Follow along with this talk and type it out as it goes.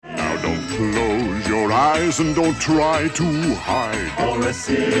Close your eyes and don't try to hide. For a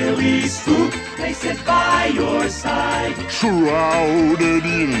silly spook, they sit by your side. Shrouded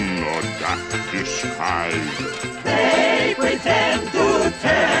in a dark disguise. They pretend to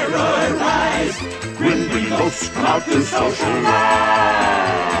terrorize. Grim green ghosts come out to socialize.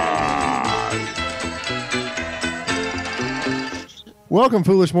 Welcome,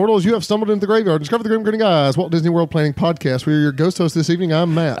 foolish mortals. You have stumbled into the graveyard and discovered the Grim Grinning Eyes Walt Disney World Planning Podcast. We are your ghost hosts this evening.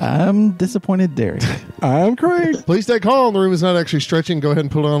 I'm Matt. I'm disappointed, Derek. I'm Craig. Please stay calm. The room is not actually stretching. Go ahead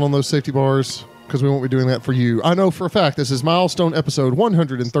and pull down on those safety bars because we won't be doing that for you. I know for a fact this is milestone episode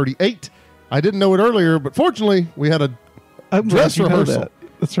 138. I didn't know it earlier, but fortunately, we had a I'm dress glad you know rehearsal. that.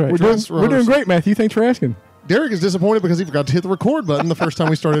 That's right. We're doing great, Matthew. Thanks for asking. Derek is disappointed because he forgot to hit the record button the first time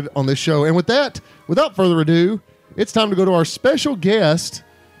we started on this show. And with that, without further ado, it's time to go to our special guest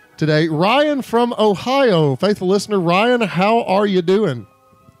today, Ryan from Ohio. Faithful listener, Ryan, how are you doing?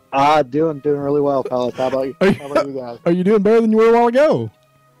 Doing really well, fellas. How about you? How about you guys? Are you doing better than you were a while ago?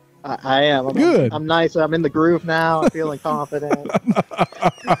 I am. Good. I'm nice. I'm in the groove now. I'm feeling confident.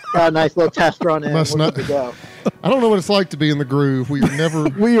 Got a nice little test run in. Must We're not- good to go. I don't know what it's like to be in the groove. We are never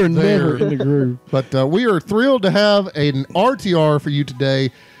We are there. never in the groove. But we are thrilled to have an RTR for you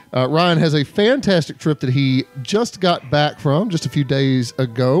today. Ryan has a fantastic trip that he just got back from just a few days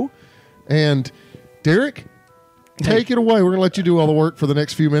ago. And Derek, take it away. We're going to let you do all the work for the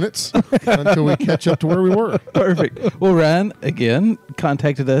next few minutes until we catch up to where we were. Perfect. Well, Ryan, again,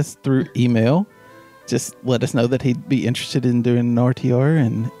 contacted us through email. Just let us know that he'd be interested in doing an RTR.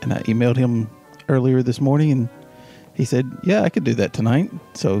 And I emailed him earlier this morning, and he said, yeah, I could do that tonight.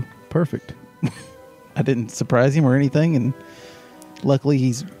 So Perfect. I didn't surprise him or anything. And luckily,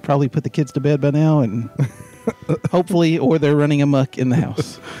 he's probably put the kids to bed by now. And hopefully, or they're running amok in the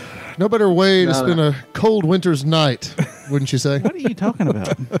house. No better way to spend a cold winter's night, wouldn't you say? What are you talking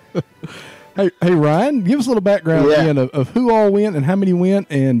about? Hey, Ryan, give us a little background Yeah. again of who all went and how many went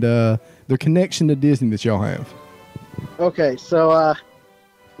and their connection to Disney that y'all have. Okay, so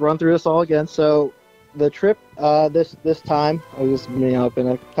run through this all again. So the trip this time, I was been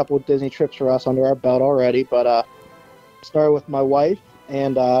a couple of Disney trips for us under our belt already, but started with my wife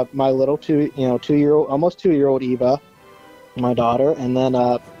and my little 2-year-old, almost 2-year-old Eva, my daughter, and then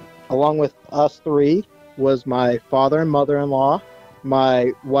along with us three was my father and mother-in-law,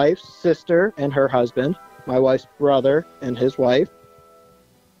 my wife's sister and her husband, my wife's brother and his wife,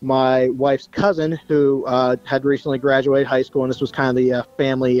 my wife's cousin who had recently graduated high school, and this was kind of the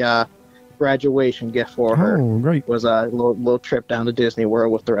family graduation gift for her. Oh, great. Was a little trip down to Disney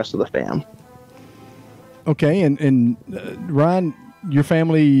World with the rest of the fam. Okay, and Ryan, your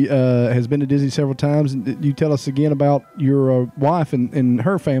family has been to Disney several times. You tell us again about your wife and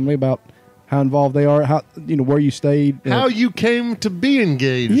her family, about how involved they are, how where you stayed. How you came to be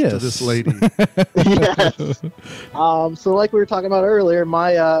engaged to Yes. this lady. Yes. So like we were talking about earlier,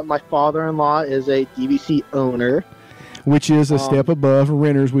 my father-in-law is a DVC owner. which is a step above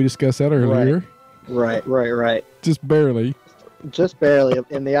renters. We discussed that earlier. Right. Just barely. Just barely.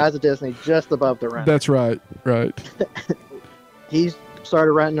 In the eyes of Disney, just above the rent. That's right. He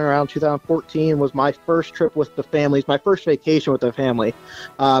started renting around 2014, was my first trip with the family, my first vacation with the family.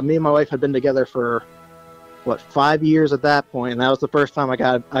 Me and my wife had been together for, 5 years at that point, and that was the first time I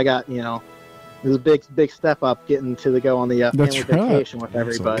got it was a big step up getting to go on the That's family right. vacation with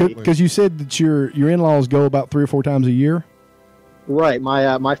everybody. Because you said that your in-laws go about 3 or 4 times a year. Right.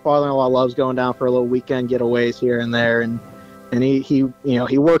 My father-in-law loves going down for a little weekend getaways here and there, and he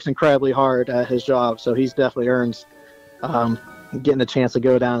works incredibly hard at his job, so he's definitely earns getting a chance to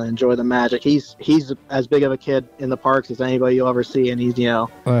go down and enjoy the magic. He's as big of a kid in the parks as anybody you'll ever see, and he's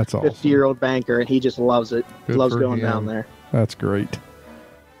That's awesome. 50-year-old banker, and he just loves it. Good Loves for going him. down there. That's great.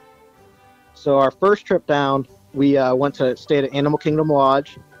 So our first trip down, we went to stay at Animal Kingdom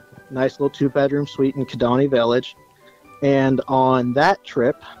Lodge, nice little 2-bedroom suite in Kidani Village. And on that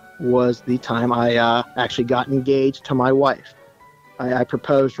trip was the time I actually got engaged to my wife. I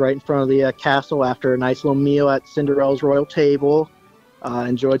proposed right in front of the castle after a nice little meal at Cinderella's royal table.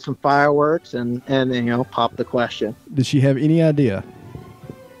 Enjoyed some fireworks and popped the question. Did she have any idea?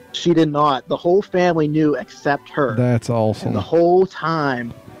 She did not. The whole family knew except her. That's And awesome. the whole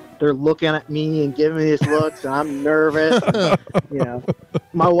time, they're looking at me and giving me these looks, and I'm nervous. And,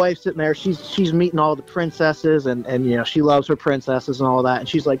 my wife's sitting there. She's meeting all the princesses, and she loves her princesses and all that. And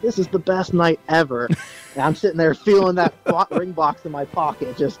she's like, "This is the best night ever." And I'm sitting there feeling that ring box in my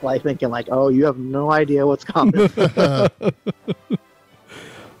pocket, just like thinking, like, "Oh, you have no idea what's coming."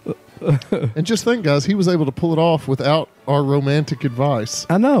 And just think, guys, he was able to pull it off without our romantic advice.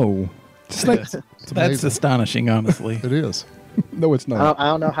 I know. Just like It's That's amazing. astonishing, honestly. It is. No, it's not. I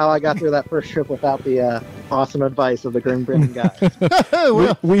don't know how I got through that first trip without the awesome advice of the Grim Britain guy.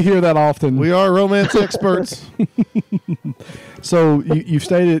 Well, We hear that often. we are romance experts. So you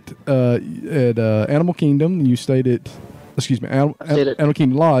stayed at Animal Kingdom. You stayed at, Animal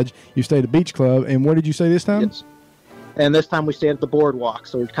Kingdom Lodge. You stayed at Beach Club. And where did you stay this time? Yes. And this time we stayed at the Boardwalk,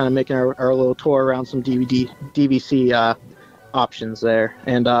 so we're kind of making our little tour around some DVC options there.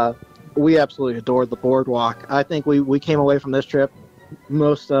 And we absolutely adored the Boardwalk. I think we came away from this trip,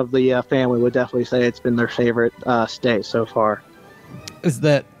 most of the family would definitely say it's been their favorite stay so far. Is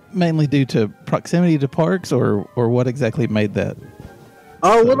that mainly due to proximity to parks, or what exactly made that?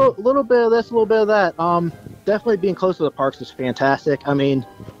 Oh, a little bit of this, a little bit of that. Definitely being close to the parks is fantastic. I mean,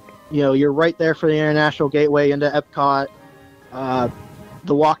 you're right there for the International Gateway into Epcot.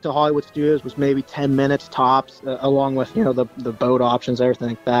 The walk to Hollywood Studios was maybe 10 minutes tops, along with the boat options, everything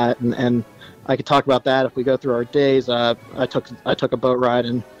like that. And I could talk about that if we go through our days. I took a boat ride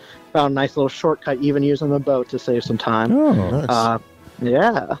and found a nice little shortcut, even using the boat to save some time. Oh, Nice.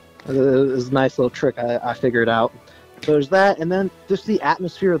 Yeah, it was a nice little trick I figured out. So there's that, and then just the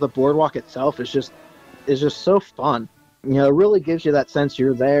atmosphere of the boardwalk itself is just so fun. It really gives you that sense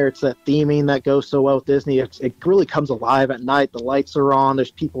you're there. It's that theming that goes so well with Disney. It really comes alive at night. The lights are on. There's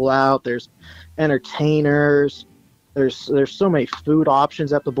people out. There's entertainers. There's so many food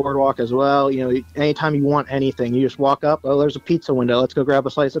options at the boardwalk as well. Anytime you want anything, you just walk up. Oh, there's a pizza window. Let's go grab a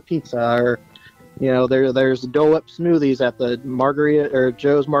slice of pizza. Or there's Dole Whip smoothies at the Margarita or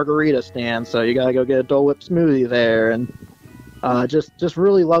Joe's Margarita stand. So you gotta go get a Dole Whip smoothie there, and just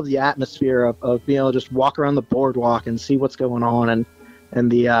really love the atmosphere of being able to just walk around the boardwalk and see what's going on,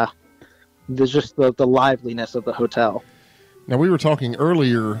 and the liveliness of the hotel. Now, we were talking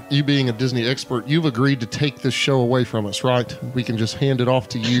earlier, you being a Disney expert, you've agreed to take this show away from us, right? We can just hand it off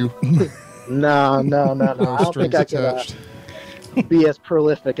to you. No. I No don't strings think I could attached. be as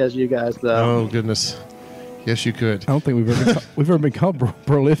prolific as you guys, though. Oh, goodness. Yes, you could. I don't think we've ever been called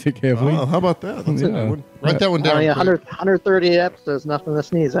prolific, have we? Oh, how about that? That's a Yeah. good one. Write that one down. I mean, quick. 130 episodes, nothing to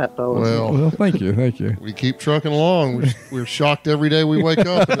sneeze at, fellas. Well, Thank you. we keep trucking along. We're shocked every day we wake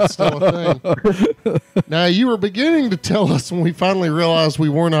up, and it's still a thing. Now, you were beginning to tell us when we finally realized we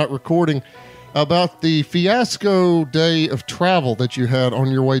were not recording about the fiasco day of travel that you had on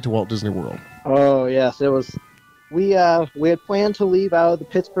your way to Walt Disney World. Oh yes, it was. We had planned to leave out of the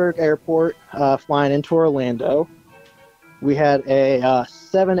Pittsburgh airport, flying into Orlando. We had a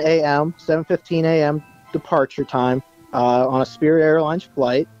 7:15 a.m. departure time on a Spirit Airlines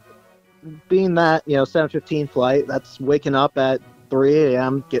flight. Being that 7:15 flight, that's waking up at 3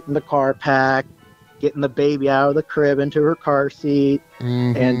 a.m., getting the car packed, getting the baby out of the crib into her car seat,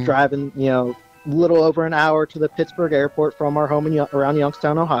 and driving little over an hour to the Pittsburgh airport from our home around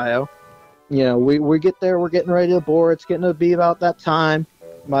Youngstown, Ohio. We get there, we're getting ready to board. It's getting to be about that time.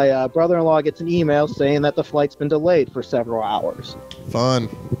 My brother-in-law gets an email saying that the flight's been delayed for several hours. Fun.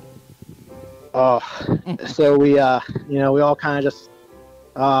 So we all kind of just,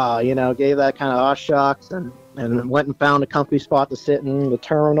 gave that kind of shucks and went and found a comfy spot to sit in the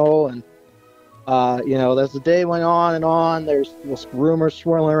terminal. And, as the day went on and on, there's rumors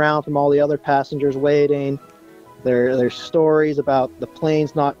swirling around from all the other passengers waiting. There's stories about the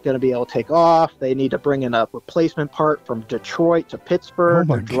plane's not going to be able to take off. They need to bring in a replacement part from Detroit to Pittsburgh. Oh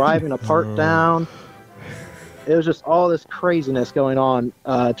my They're driving a part down. It was just all this craziness going on,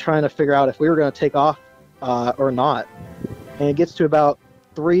 trying to figure out if we were going to take off or not. And it gets to about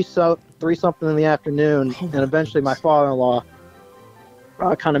 3 something in the afternoon, and eventually my father-in-law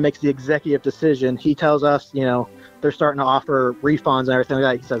kind of makes the executive decision. He tells us, they're starting to offer refunds and everything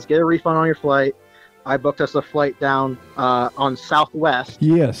like that. He says, get a refund on your flight. I booked us a flight down on Southwest.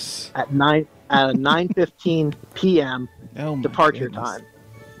 Yes. At 9:15 p.m. Oh my departure goodness. time.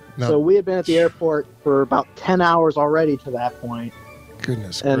 No. So we had been at the airport for about 10 hours already to that point.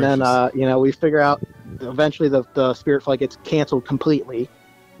 Goodness And gracious. then, we figure out eventually the Spirit flight gets canceled completely,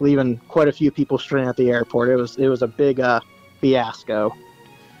 leaving quite a few people stranded at the airport. It was a big fiasco.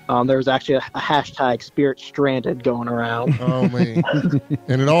 There was actually a hashtag Spirit Stranded going around. Oh, me.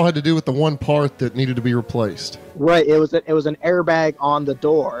 And it all had to do with the one part that needed to be replaced. Right. It was an airbag on the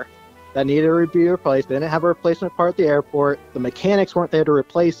door that needed to be replaced. They didn't have a replacement part at the airport. The mechanics weren't there to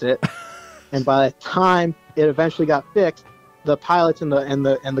replace it. And by the time it eventually got fixed, the pilots and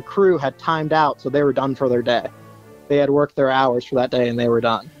the crew had timed out, so they were done for their day. They had worked their hours for that day, and they were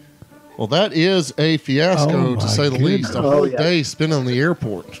done. Well, that is a fiasco, Oh, to my say the least. A goodness. whole yeah. day spent on the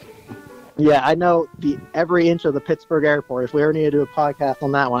airport. Yeah, I know every inch of the Pittsburgh airport. If we ever need to do a podcast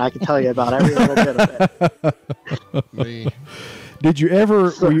on that one, I can tell you about every little bit of it. Me. Did you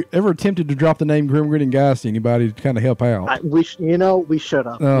were you ever tempted to drop the name Grim Grinning Guys to anybody to kind of help out? We should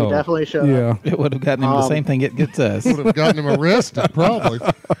have. Oh, We definitely should have. Yeah. It would have gotten him the same thing it gets us. Would have gotten him arrested, probably.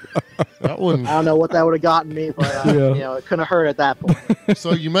 That wouldn't. I don't know what that would have gotten me, but Yeah. it couldn't have hurt at that point.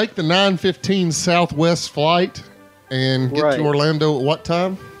 So you make the 9:15 Southwest flight and get Right. to Orlando at what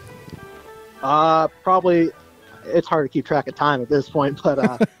time? Probably it's hard to keep track of time at this point,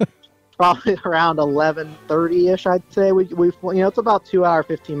 but probably around 11:30ish, I'd say. We it's about 2 hour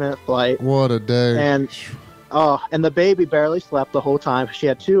 15-minute flight, What a day. and the baby barely slept the whole time. She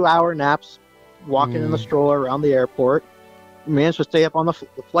had 2 hour naps walking in the stroller around the airport. Managed to stay up on the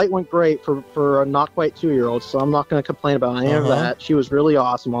flight. Went great for a not quite 2-year-old, so I'm not going to complain about any of that. She was really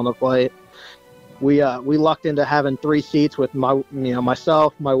awesome on the flight. We lucked into having 3 seats with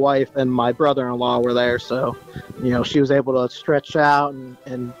myself, my wife, and my brother-in-law were there. So, she was able to stretch out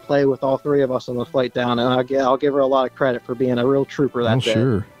and play with all 3 of us on the flight down. And I'll give her a lot of credit for being a real trooper that day.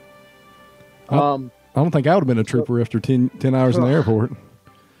 Sure. I don't think I would have been a trooper after 10 hours in the airport.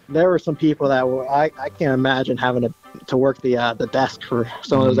 There were some people that were I can't imagine having to work the desk for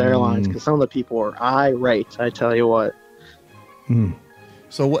some of those airlines, because some of the people were irate. I tell you what.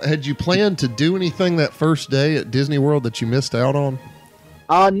 So what, had you planned to do anything that first day at Disney World that you missed out on?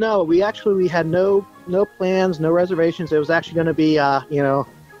 No, we had no plans, no reservations. It was actually going to be, I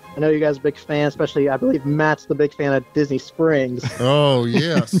know you guys are a big fan, especially I believe Matt's the big fan of Disney Springs. Oh,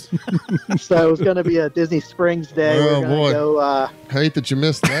 yes. So it was going to be a Disney Springs day. Oh, We're boy. Go, Hate that you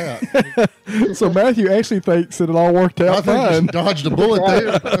missed that. So Matthew actually thinks that it all worked I out think you fine. dodged a bullet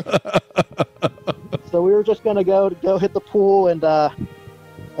there. so we were just going to go hit the pool and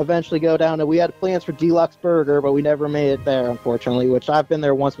eventually go down. And we had plans for Deluxe Burger, but we never made it there, unfortunately, which I've been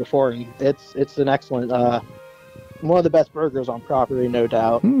there once before, and it's an excellent, one of the best burgers on property, no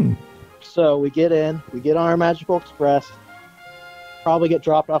doubt. So we get on our Magical Express, probably get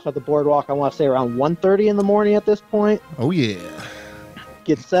dropped off at the boardwalk, I want to say around 1:30 in the morning at this point. Oh, yeah.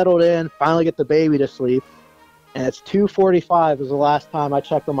 Get settled in, finally get the baby to sleep, and it's 2:45 was the last time I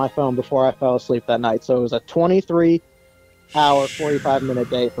checked on my phone before I fell asleep that night. So it was a 23-hour, 45-minute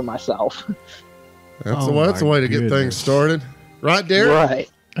day for myself. That's Oh, the way to get goodness. things started. Right, Derek? Right.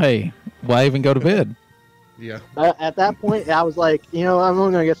 Hey, why even go to bed? Yeah. At that point, I was like, I'm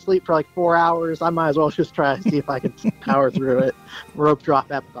only going to get sleep for like 4 hours. I might as well just try to see if I can power through it. Rope drop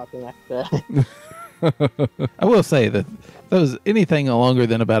Epcot the next day. I will say that anything longer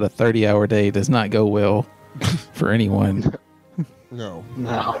than about a 30-hour day does not go well for anyone. No.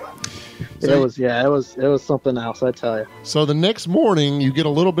 No. So- It was something else, I tell you. So the next morning, you get a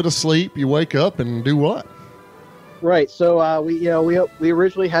little bit of sleep, you wake up and do what? Right. So we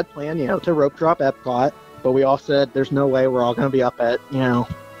originally had planned, to rope drop Epcot, but we all said there's no way we're all going to be up at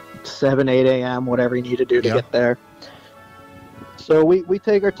 7, 8 a.m. whatever you need to do to get there. So we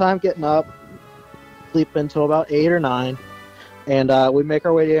take our time getting up, sleep until about 8 or 9, and we make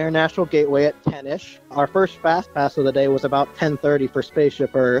our way to International Gateway at 10ish. Our first fast pass of the day was about 10:30 for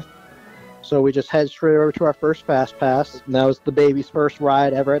Spaceship Earth. So we just head straight over to our first fast pass. And that was the baby's first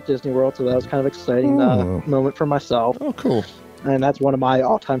ride ever at Disney World, so that was kind of exciting moment for myself. Oh, cool. And that's one of my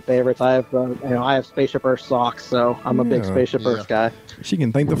all-time favorites. I have, I have Spaceship Earth socks, so I'm a big Yeah. Spaceship Earth guy. She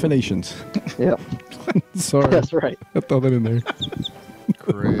can thank the Phoenicians. Yep, Sorry. that's right. I throw that in there.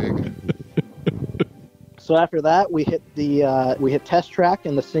 Craig. So after that, we hit Test Track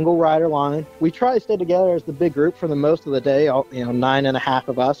and the single rider line. We try to stay together as the big group for the most of the day. 9.5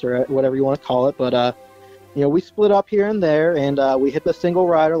 of us, or whatever you want to call it. But we split up here and there, and we hit the single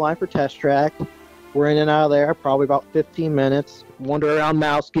rider line for Test Track. We're in and out of there probably about 15 minutes. Wander around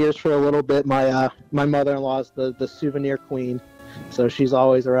Mouse Gears for a little bit. My mother-in-law is the souvenir queen, so she's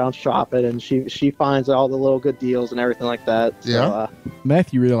always around shopping, and she finds all the little good deals and everything like that. So, Yeah.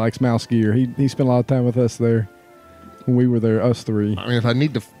 Matthew really likes Mouse Gear. He spent a lot of time with us there when we were there, us 3. I mean, if I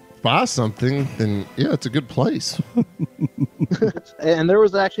need to buy something, then yeah, it's a good place. And there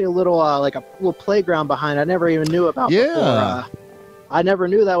was actually a little little playground behind. I never even knew about. Yeah. Before. I never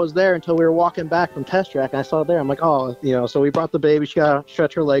knew that was there until we were walking back from Test Track, and I saw it there. I'm like, oh, So we brought the baby. She got to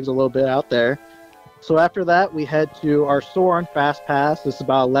stretch her legs a little bit out there. So after that, we head to our Soarin' Fast Pass. This is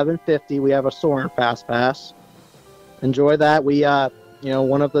about 11:50. We have a Soarin' Fast Pass. Enjoy that. We,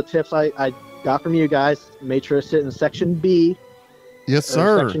 one of the tips I got from you guys, made sure to sit in Section B. Yes, Or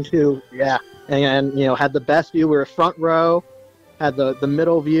sir. Section 2, yeah. And had the best view. We were front row. Had the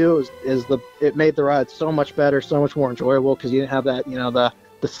middle view. It made the ride so much better, so much more enjoyable, because you didn't have that,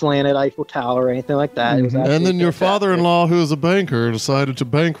 the slanted Eiffel Tower or anything like that. It was And then absolutely your fantastic. father-in-law, who is a banker, decided to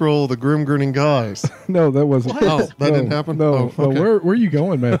bankroll the Grim Grinning Guys. No, that wasn't. Oh, that didn't happen? No. Oh, Well, okay. where are you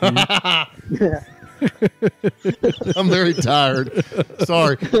going, Matthew? I'm very tired.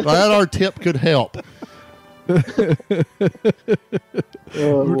 Sorry. Glad our tip could help.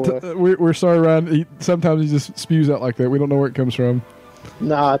 Oh, boy. We're sorry, Ryan. Sometimes he just spews out like that. We don't know where it comes from.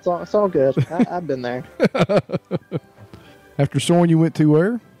 Nah, it's all good. I've been there. After Soaring, you went to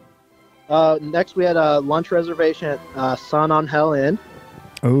where? Next, we had a lunch reservation at Sun on Hell Inn.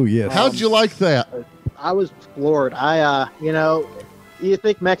 Oh, yes. How'd you like that? I was floored. You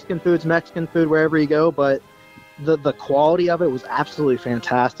think Mexican food's Mexican food wherever you go, but the quality of it was absolutely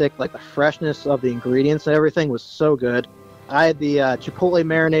fantastic. Like the freshness of the ingredients and everything was so good. I had the chipotle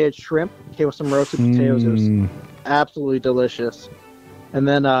marinated shrimp, came with some roasted potatoes. It was absolutely delicious. And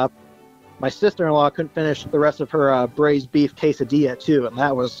then my sister-in-law couldn't finish the rest of her braised beef quesadilla too, and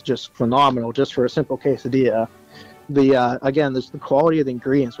that was just phenomenal, just for a simple quesadilla. The quality of the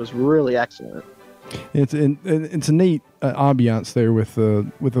ingredients was really excellent. It's a neat ambiance there with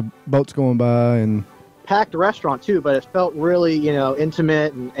the boats going by and Packed restaurant too, but it felt really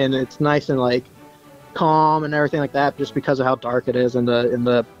intimate and it's nice and like calm and everything like that, just because of how dark it is in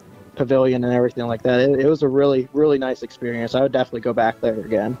the pavilion and everything like that. It was a really, really nice experience. I would definitely go back there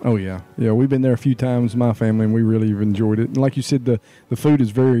again. Oh yeah, we've been there a few times, my family, and we really enjoyed it. And like you said, the food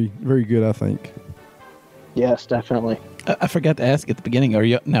is very, very good, I think. Yes, definitely. I forgot to ask at the beginning. Are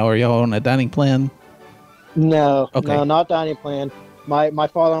y'all on a dining plan? No, Okay. no, not dining plan. My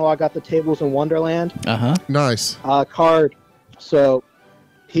father-in-law got the tables in Wonderland Nice. card, so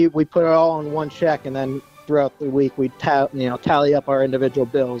we put it all on one check, and then throughout the week we tally up our individual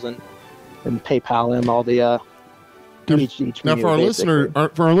bills and PayPal him all the each Now, meal, for our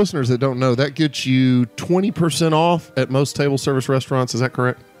basically. listeners that don't know, that gets you 20% off at most table service restaurants. Is that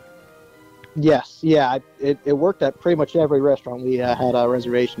correct? Yes, yeah, it worked at pretty much every restaurant we had a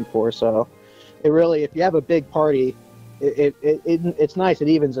reservation for. So it really, if you have a big party, it's nice. It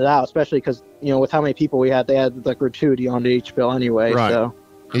evens it out, especially because with how many people we had, they had the gratuity onto each bill anyway. Right. So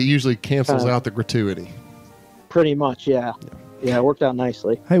It usually cancels out the gratuity. pretty much, yeah, it worked out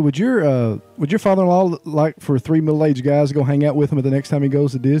nicely. Hey, would your father-in-law like for 3 middle-aged guys to go hang out with him at the next time he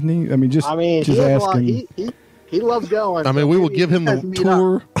goes to Disney? I mean, just He has a lot, asking. he loves going. I mean, so we will maybe give him you guys the meet up.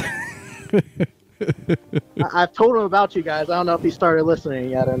 tour. I've told him about you guys. I don't know if he started listening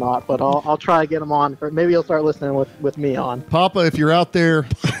yet or not, but I'll try to get him on. Maybe he'll start listening with me on. Papa, if you're out there,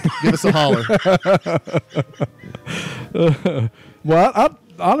 give us a holler. Well,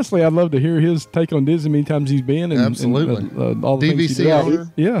 honestly, I'd love to hear his take on Disney. Many times he's been, and Absolutely. and, all the things he DVC does.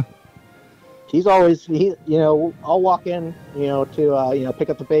 owner. Yeah. He's always I'll walk in to pick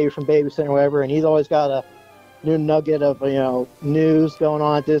up the baby from babysitting or whatever, and he's always got a new nugget of news going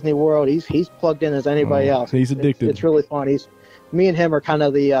on at Disney World. He's plugged in as anybody else. He's addicted. It's really fun. Me and him are kind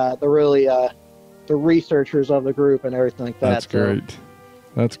of the researchers of the group and everything like that. That's So great.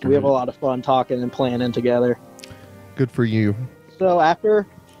 That's great. we have a lot of fun talking and planning together. Good for you. So after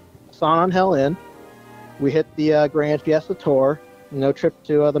Sun on Hell Inn, we hit the Grand Fiesta Tour. No trip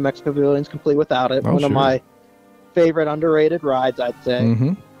to the Mexico Pavilion is complete without it. Oh, One of sure. my favorite underrated rides, I'd say.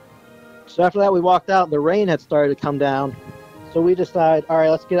 Mm-hmm. So after that, we walked out. The rain had started to come down, so we decided, all right,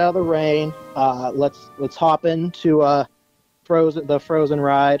 let's get out of the rain. Let's hop into the Frozen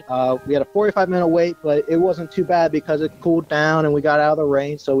ride. We had a 45-minute wait, but it wasn't too bad because it cooled down and we got out of the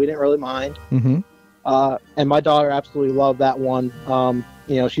rain, so we didn't really mind. Mm-hmm. And my daughter absolutely loved that one.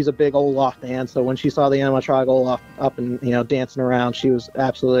 She's a big Olaf fan, so when she saw the animatronic Olaf up and dancing around, she was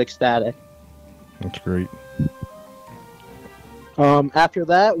absolutely ecstatic. That's great. After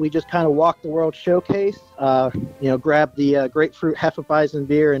that, we just kind of walked the World Showcase. Grabbed the grapefruit Hefeweizen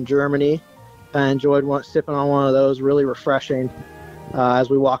beer in Germany. I enjoyed sipping on one of those, really refreshing, as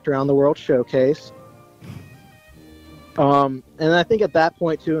we walked around the World Showcase. And I think at that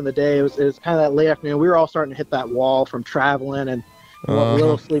point too in the day, it was kind of that late afternoon. We were all starting to hit that wall from traveling and what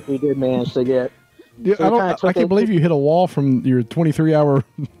little sleep we did manage to get. Yeah, So we kinda took I can't it- believe you hit a wall from your 23-hour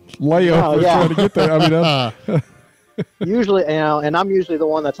layover Oh, yeah. trying to get there. I mean, Usually, and I'm usually the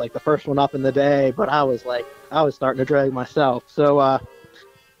one that's like the first one up in the day, but I was starting to drag myself. So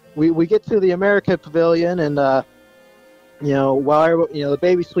we get to the America Pavilion, and while the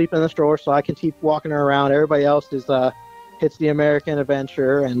baby's sleeping in the stroller, so I can keep walking her around. Everybody else hits the American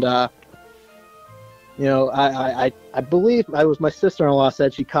Adventure, and I believe it was my sister-in-law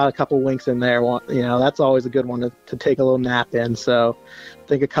said she caught a couple winks in there. That's always a good one to take a little nap in. So I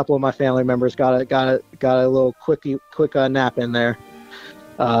think a couple of my family members got a little quick nap in there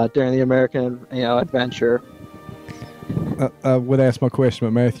during the American Adventure. I would ask my question,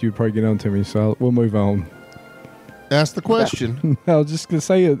 but Matthew would probably get on to me, so we'll move on. Ask the question. I was just gonna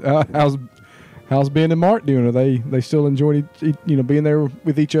say, how's Ben and Mark doing? Are they still enjoying being there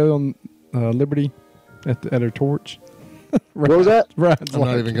with each other on Liberty? at her torch. What was that? Ryan's I'm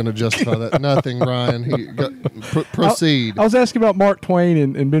not even going to justify that. Nothing, Ryan. Proceed. I was asking about Mark Twain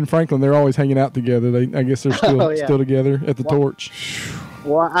and Ben Franklin. They're always hanging out together. I guess they're still Oh, yeah. still together at the torch.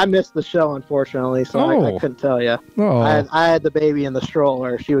 Well, I missed the show, unfortunately, so I couldn't tell you. Oh, I had the baby in the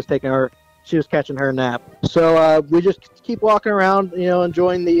stroller. She was catching her nap. So we just keep walking around,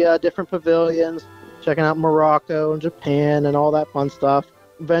 enjoying the different pavilions, checking out Morocco and Japan and all that fun stuff.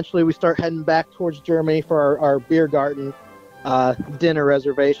 Eventually, we start heading back towards Germany for our beer garden dinner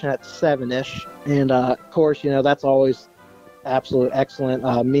reservation at 7-ish. And, of course, that's always absolute excellent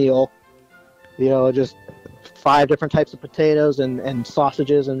meal. Just 5 different types of potatoes and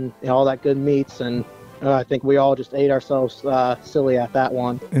sausages and all that good meats. And I think we all just ate ourselves silly at that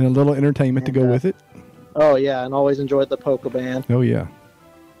one. and a little entertainment to go with it. Oh, yeah, and always enjoyed the polka band. Oh, yeah.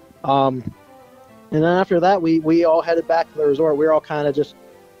 And then after that, we all headed back to the resort. We were all kind of just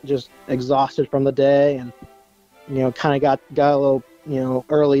exhausted from the day, and kind of got a little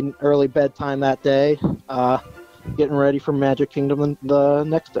early bedtime that day, getting ready for Magic Kingdom the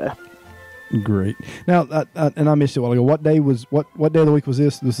next day. Great. Now, and I missed it a while ago. What day of the week was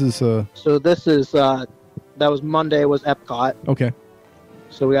this? This is So this is that was Monday was Epcot. okay.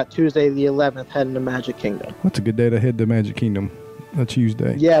 So we got Tuesday the 11th heading to Magic Kingdom. That's a good day to head to Magic Kingdom. A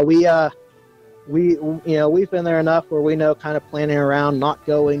Tuesday. Yeah, we've been there enough where we know kind of planning around not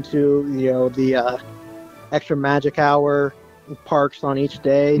going to the extra magic hour parks on each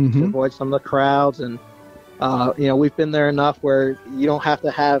day to Mhm. avoid some of the crowds, and we've been there enough where you don't have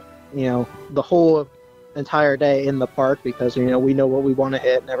to have the whole entire day in the park because we know what we want to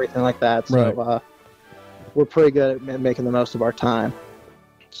hit and everything like that. So Right. we're pretty good at making the most of our time.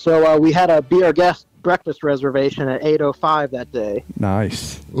 So we had a Be Our Guest breakfast reservation at 8:05 that day.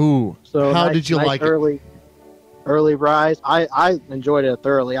 Nice. Ooh. So How nice- did you nice like it? Early rise. I enjoyed it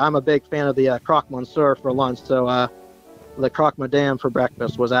thoroughly. I'm a big fan of the croque monsieur for lunch, so the croque madame for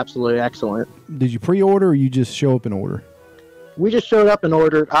breakfast was absolutely excellent. Did you pre-order or you just show up and order? We just showed up and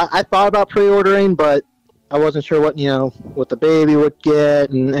ordered. I thought about pre-ordering, but I wasn't sure what the baby would get,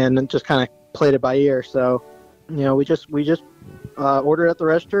 and just kind of played it by ear. So we just ordered at the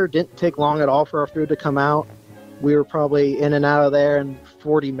register. Didn't take long at all for our food to come out. We were probably in and out of there in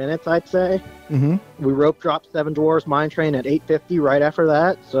 40 minutes, I'd say. Mm-hmm. We rope dropped Seven Dwarfs Mine Train at 8:50 right after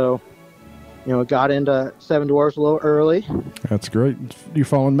that. So, got into Seven Dwarfs a little early. That's great. You're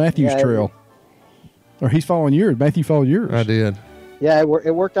following Matthew's Yeah, trail. Or he's following yours. Matthew followed yours. I did. Yeah, it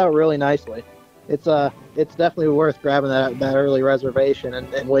worked out really nicely. It's definitely worth grabbing that early reservation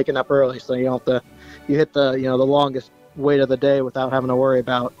and waking up early so you don't have to you hit the the longest wait of the day without having to worry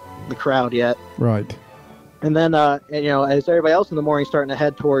about the crowd yet. Right. And then, as everybody else in the morning starting to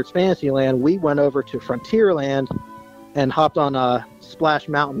head towards Fantasyland, we went over to Frontierland and hopped on Splash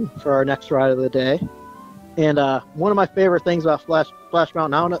Mountain for our next ride of the day. And one of my favorite things about Splash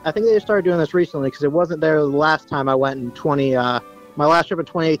Mountain, I think they just started doing this recently because it wasn't there the last time I went in my last trip in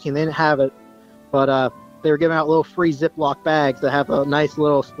 2018. They didn't have it, but they were giving out little free Ziploc bags that have a nice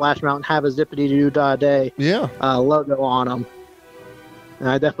little Splash Mountain Have a Zippity-Doo-Dah Day Yeah. logo on them. And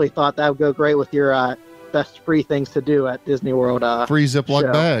I definitely thought that would go great with your best free things to do at Disney World. Free Ziploc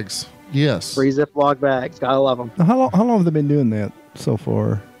show. bags. Yes. Free Ziploc bags. Gotta love them. Now, how long have they been doing that so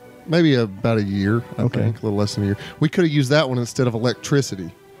far? Maybe about a year, I Okay. think. A little less than a year. We could have used that one instead of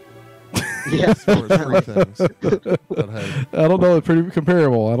electricity Yes. for its free things. But hey, I don't know. It's pretty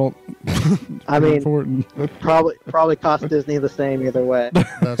comparable. I don't. I mean, important. probably cost Disney the same either way.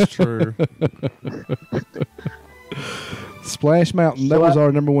 that's true. Splash Mountain. That So, was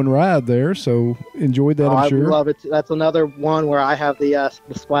our number one ride there. So enjoyed that. Oh, I'm I sure. love it. That's another one where I have the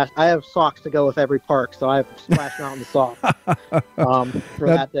splash. I have socks to go with every park, so I have Splash Mountain socks for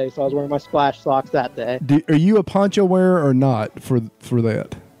that day. So I was wearing my Splash socks that day. Are you a poncho wearer or not for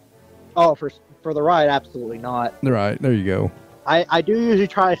that? Oh, for the ride, absolutely not. Right. There you go. I do usually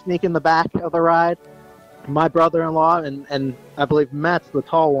try to sneak in the back of the ride. My brother-in-law and I believe Matt's the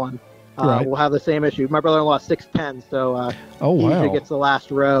tall one. Right. Will have the same issue. My brother-in-law is 6'10", so Oh he usually wow, gets the last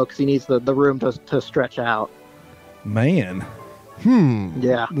row because he needs the room to stretch out. man.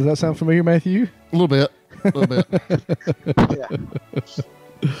 Yeah. Does that sound familiar, Matthew? A little bit. A little bit.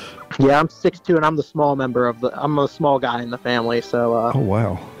 Yeah, I'm 6'2", and I'm the small I'm a small guy in the family, so Oh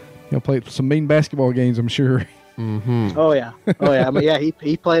wow. You'll play some mean basketball games, I'm sure. Mm-hmm. oh yeah. I mean, yeah, he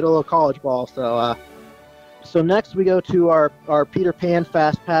played a little college ball, so so next we go to our Peter Pan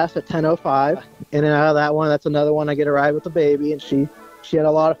Fast Pass at 10:05. In and out of that one, that's another one I get a ride with the baby, and she had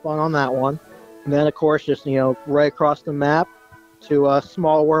a lot of fun on that one. And then of course just right across the map to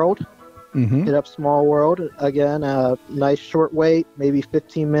Small World. Mm-hmm. Hit up Small World again. Nice short wait, maybe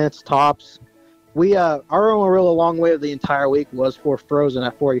 15 minutes tops. we our only real long wait of the entire week was for Frozen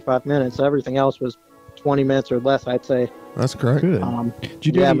at 45 minutes. Everything else was 20 minutes or less, I'd say. That's great. Good. Did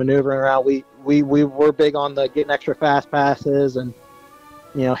you do any- Maneuvering around. We were big on the getting extra fast passes and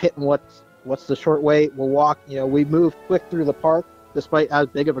hitting what's the short wait. We'll walk. We move quick through the park despite as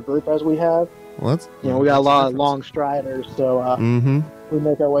big of a group as we have. Well, that's, we got a lot of long striders, so we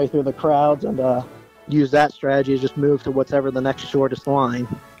make our way through the crowds and use that strategy to just move to whatever the next shortest line.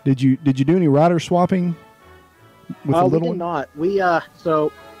 Did you do any rider swapping with the We little did one? not.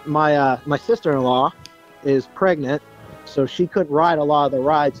 So my sister-in-law is pregnant, so she couldn't ride a lot of the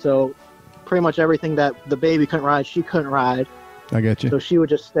rides. So pretty much everything that the baby couldn't ride, she couldn't ride. I got you. So she would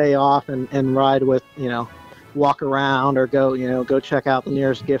just stay off and ride with, walk around or go check out the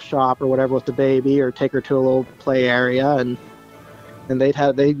nearest gift shop or whatever with the baby, or take her to a little play area. And they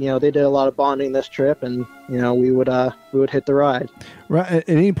did a lot of bonding this trip, and we would hit the ride. Right. At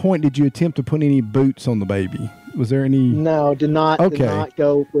any point, did you attempt to put any boots on the baby? Was there any? No, did not. Okay. Did not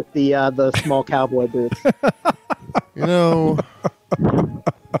go with the small cowboy boots.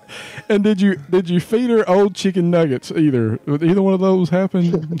 And did you feed her old chicken nuggets either? Would either one of those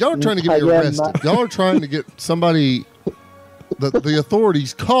happen? Y'all are trying to get me arrested. Y'all are trying to get somebody, the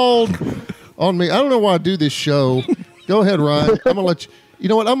authorities called on me. I don't know why I do this show. Go ahead, Ryan. I'm going to let you. You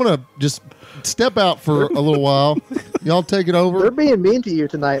know what? I'm going to just step out for a little while. Y'all take it over. They're being mean to you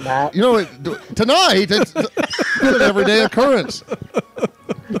tonight, Matt. Tonight, it's an everyday occurrence.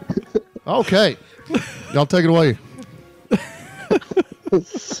 Okay. Y'all take it away.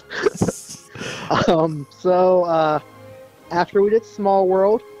 So after we did Small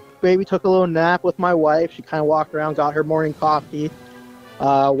World, baby took a little nap with my wife. She kind of walked around, got her morning coffee,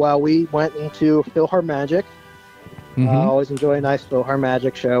 while we went into PhilharMagic. Always enjoy a nice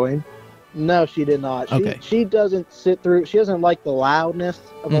PhilharMagic showing. No, she did not. She doesn't sit through. She doesn't like the loudness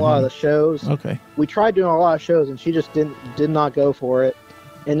of a lot of the shows. Okay. We tried doing a lot of shows, and she just did not go for it.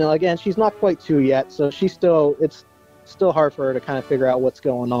 And again, she's not quite 2 yet, so it's still hard for her to kind of figure out what's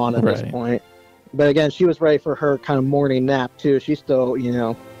going on at this point. But again, she was ready for her kind of morning nap too. She's still,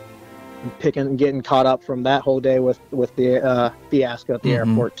 getting caught up from that whole day with the fiasco at the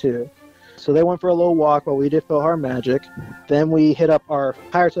airport too. So they went for a little walk while we did PhilharMagic. Then we hit up our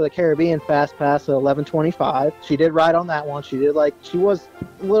Pirates of the Caribbean Fast Pass at 11:25. She did ride on that one. She was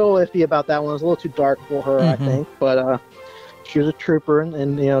a little iffy about that one. It was a little too dark for her, I think. But she was a trooper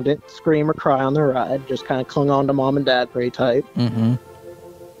and didn't scream or cry on the ride. Just kind of clung on to mom and dad pretty tight.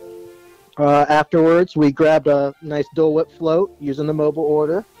 Afterwards, we grabbed a nice Dole Whip float using the mobile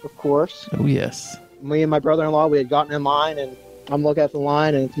order, of course. Oh, yes. Me and my brother-in-law, we had gotten in line, and I'm looking at the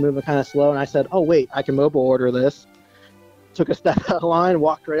line, and it's moving kind of slow, and I said, oh, wait, I can mobile order this. Took a step out of line,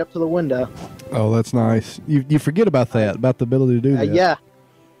 walked right up to the window. Oh, that's nice. You forget about that, about the ability to do that. Yeah.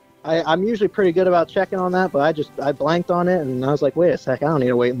 I'm usually pretty good about checking on that, but I blanked on it, and I was like, wait a sec, I don't need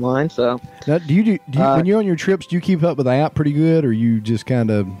to wait in line. So now, do you when you're on your trips, do you keep up with the app pretty good, or you just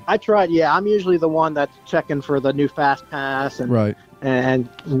kind of? I tried. Yeah, I'm usually the one that's checking for the new Fast Pass and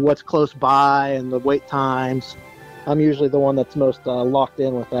what's close by and the wait times. I'm usually the one that's most locked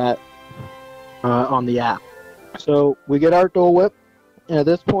in with that on the app. So we get our Dole Whip, and at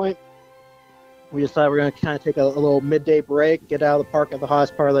this point, we decided we're going to kind of take a little midday break, get out of the park at the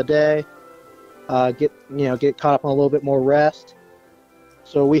hottest part of the day, get caught up on a little bit more rest.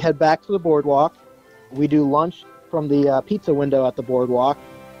 So we head back to the boardwalk. We do lunch from the pizza window at the boardwalk.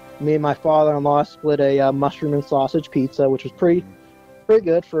 Me and my father-in-law split a mushroom and sausage pizza, which was pretty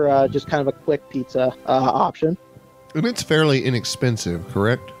good for just kind of a quick pizza option. And it's fairly inexpensive,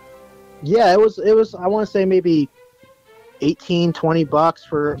 correct? Yeah, it was. I want to say maybe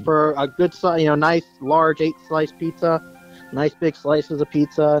 $18-20 for a good size, nice large 8-slice pizza, nice big slices of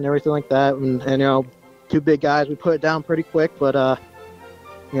pizza and everything like that. And two big guys, we put it down pretty quick, but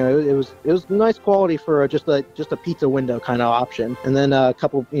it was nice quality for just a pizza window kind of option. And then a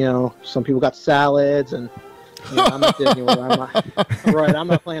couple, some people got salads, and I'm at Disney World. I'm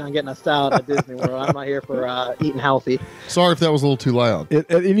not planning on getting a salad at Disney World. I'm not here for eating healthy. Sorry if that was a little too loud.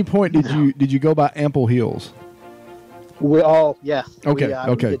 At any point, did you go by Ample Hills? Yes.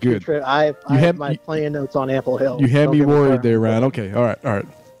 Okay, good. I have my plan notes on Ample Hill. You had me worried there, Ryan. Okay, all right.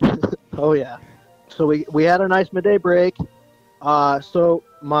 Oh yeah. So we had a nice midday break. So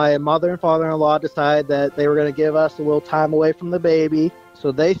my mother and father-in-law decided that they were going to give us a little time away from the baby.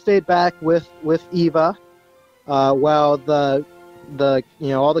 So they stayed back with Eva, while the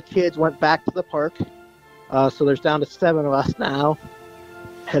all the kids went back to the park. So there's down to 7 of us now,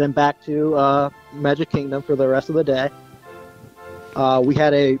 heading back to Magic Kingdom for the rest of the day. We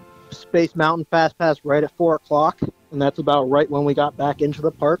had a Space Mountain Fast Pass right at 4 o'clock. and that's about right when we got back into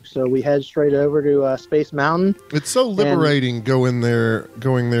the park. So we head straight over to Space Mountain. It's so liberating going there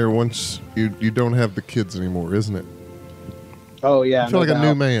once you don't have the kids anymore, isn't it? Oh yeah, I feel no like a doubt.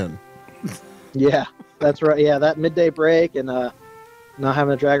 new man. Yeah, that's right. Yeah, that midday break and not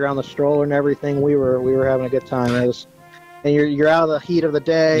having to drag around the stroller and everything. We were having a good time. And you're out of the heat of the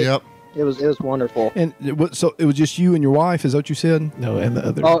day. Yep. It was wonderful. And so it was just you and your wife? Is that what you said? No, and the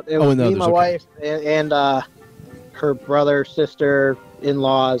other. Oh, it was and the me, others, my okay. wife, and her brother, sister,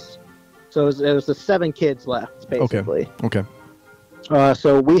 in-laws. So it was the 7 kids left, basically. Okay.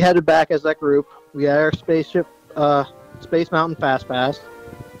 So we headed back as that group. We had our spaceship, Space Mountain Fast Pass,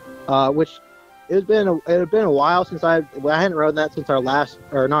 which it had been a while since I hadn't rode that since not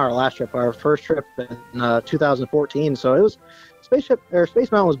our last trip, our first trip in 2014. So it was Space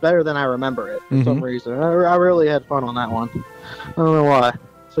Mountain was better than I remember it for some reason. I really had fun on that one. I don't know why.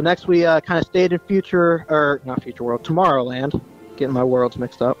 So next we kind of stayed in not Future World, Tomorrowland. Getting my worlds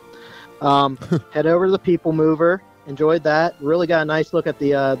mixed up. Head over to the People Mover. Enjoyed that. Really got a nice look at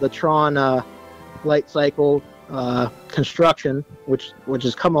the Tron light cycle construction, which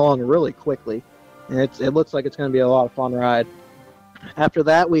has come along really quickly. And it looks like it's going to be a lot of fun ride. After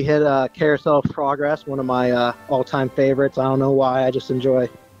that, we hit Carousel of Progress, one of my all-time favorites. I don't know why. I just enjoy.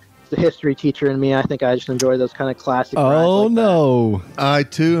 It's the history teacher in me. I think I just enjoy those kind of classic rides Oh, like that. no. I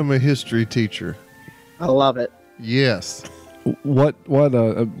too am a history teacher. I love it. Yes. What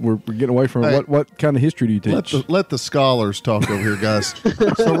we're getting away from it. Hey. What kind of history do you teach? Let the scholars talk over here, guys.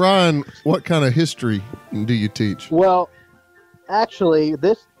 So Ryan, what kind of history do you teach? Well, actually,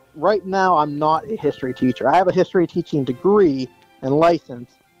 right now I'm not a history teacher. I have a history teaching degree and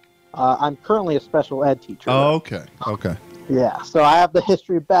license. I'm currently a special ed teacher. Oh, okay. Yeah, so I have the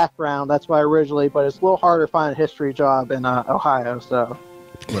history background. That's why originally, but it's a little harder to find a history job in Ohio. So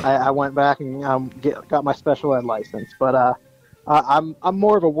Right. I went back and got my special ed license. But I'm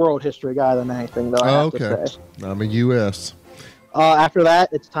more of a world history guy than anything, though. I have to say. I'm a U.S. After that,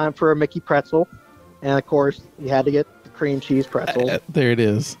 it's time for a Mickey pretzel, and of course, you had to get the cream cheese pretzel. There it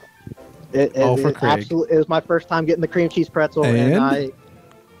is. It for Craig. absolutely. It was my first time getting the cream cheese pretzel, and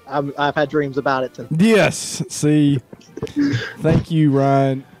I've had dreams about it since. Yes. See. Thank you,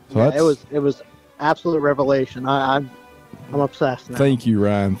 Ryan. So Yeah, that's- it was absolute revelation. I'm obsessed now. Thank you,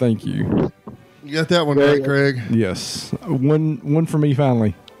 Ryan. Thank you. You got that one Very right, Craig. Yes. One for me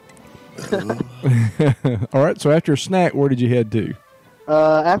finally. All right. So after a snack, where did you head to?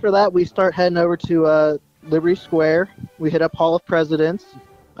 After that, we start heading over to Liberty Square. We hit up Hall of Presidents.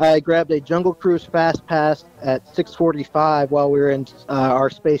 I grabbed a Jungle Cruise Fast Pass at 6:45 while we were in our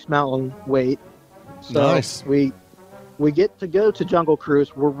Space Mountain wait. So Nice. we get to go to Jungle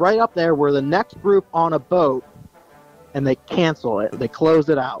Cruise. We're right up there. We're the next group on a boat, and they cancel it. They close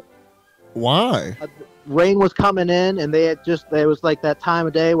it out. Why? Rain was coming in, and it was like that time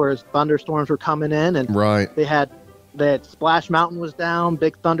of day where thunderstorms were coming in, and Right. they had Splash Mountain was down,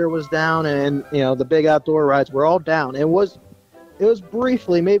 Big Thunder was down, and the big outdoor rides were all down. It was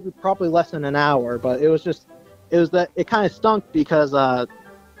briefly, probably less than an hour, but it kind of stunk because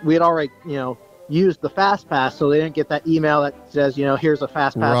we had already used the fast pass, so they didn't get that email that says here's a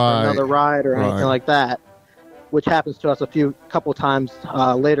fast pass Right. for another ride or anything Right. like that, which happens to us couple times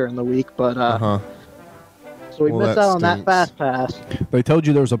later in the week. But Uh-huh. so we Well, missed that out on that stinks. fast pass. They told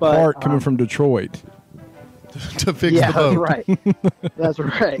you there was a But, part coming from Detroit. To fix Yeah, the boat. that's right. That's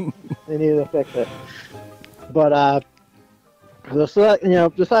right. They needed to fix it. But so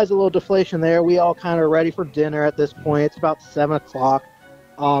besides a little deflation there, we all kind of ready for dinner at this point. It's about 7:00,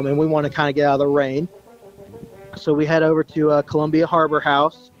 and we want to kind of get out of the rain. So we head over to Columbia Harbor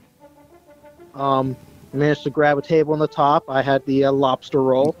House. Managed to grab a table on the top. I had the lobster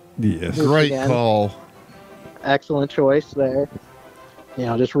roll. Yes. Great Again. call. Excellent choice there.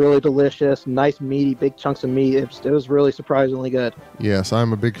 Just really delicious, nice meaty, big chunks of meat. It was really surprisingly good. Yes,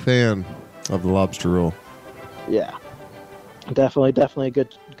 I'm a big fan of the lobster roll. Yeah, definitely a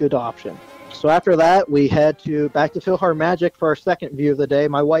good option. So after that, we head back to Philhar Magic for our second view of the day.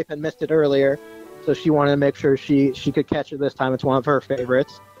 My wife had missed it earlier, so she wanted to make sure she could catch it this time. It's one of her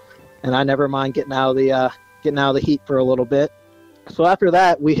favorites, and I never mind getting out of the heat for a little bit. So after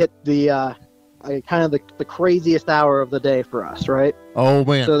that, we hit the kind of the craziest hour of the day for us, right? Oh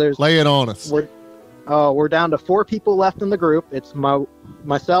man, So there's- lay it on us. We're down to 4 people left in the group. It's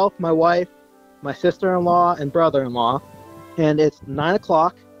myself, my wife, my sister-in-law, and brother-in-law, and it's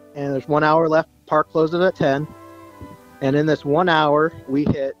 9:00, and there's 1 hour left. Park closes at 10, and in this 1 hour, we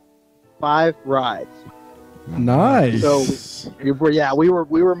hit 5 rides. Nice. So we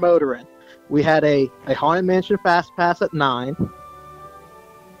were motoring. We had a Haunted Mansion Fast Pass at 9.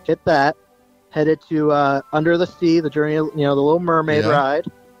 Hit that. headed to Under the Sea, the Journey, the Little Mermaid ride.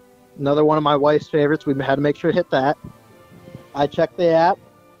 Another one of my wife's favorites. We had to make sure to hit that. I checked the app.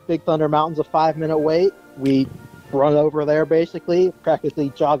 Big Thunder Mountain's a 5-minute wait. We run over there basically,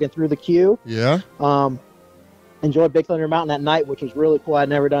 practically jogging through the queue. Yeah. Enjoyed Big Thunder Mountain at night, which was really cool. I'd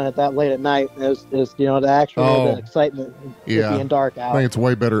never done it that late at night. It was the actual the excitement of being dark out. I think it's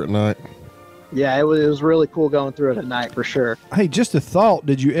way better at night. Yeah, it was really cool going through it at night for sure. Hey, just a thought.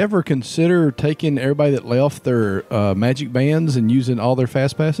 Did you ever consider taking everybody that left their magic bands and using all their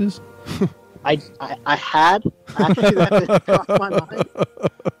fast passes? I had actually that didn't cross my mind.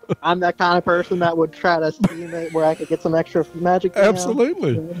 I'm that kind of person that would try to scheme it where I could get some extra magic bands.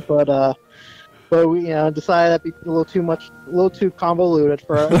 Absolutely. But we decided that'd be a little too convoluted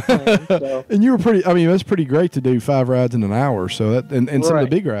for our plan. So. And you were pretty. I mean, that's pretty great to do 5 rides in an hour. So that and some of the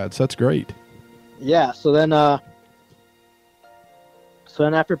big rides. That's great. Yeah. So then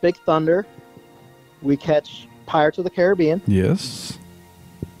after Big Thunder, we catch Pirates of the Caribbean. Yes.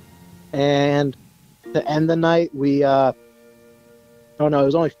 And to end the night, we it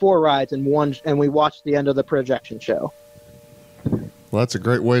was only 4 rides and we watched the end of the projection show. Well, that's a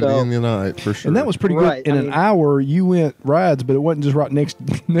great way to end the night for sure. And that was pretty good. In an hour, you went rides, but it wasn't just right next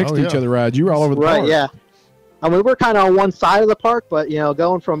to each other rides. You were all over the park. Right, yeah. I mean, we're kind of on one side of the park, but,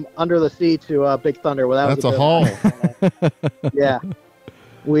 going from Under the Sea to Big Thunder. Well, that's a haul. Yeah.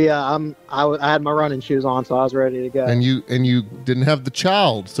 I had my running shoes on, so I was ready to go. And you didn't have the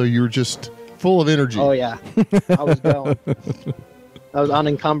child, so you were just full of energy. Oh, yeah. I was going. I was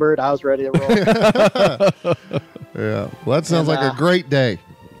unencumbered. I was ready to roll. Yeah. Well, that sounds like a great day.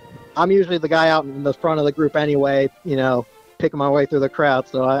 I'm usually the guy out in the front of the group anyway, picking my way through the crowd.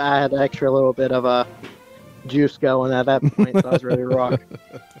 So I had an extra little bit of a juice going at that point, so I was ready to rock.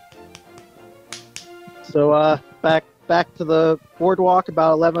 So back to the boardwalk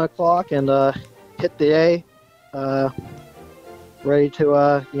about 11 o'clock and hit the A. Ready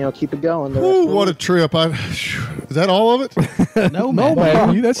to keep it going. Ooh, what a trip! Is that all of it? No,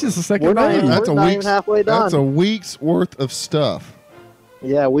 man. That's just the second day. That's not even halfway done. That's a week's worth of stuff.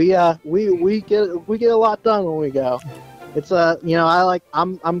 Yeah, we get a lot done when we go. It's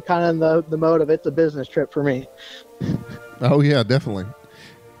I'm kind of in the mode of it's a business trip for me. Oh yeah, definitely.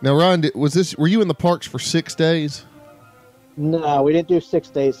 Now, Ryan, were you in the parks for 6 days? No, we didn't do 6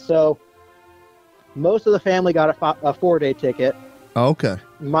 days. So most of the family got a 4-day ticket. Oh, okay.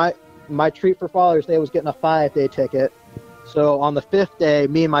 My treat for Father's Day was getting a 5-day ticket. So on the 5th day,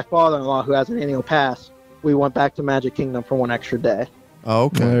 me and my father-in-law, who has an annual pass, we went back to Magic Kingdom for 1 extra day. Oh,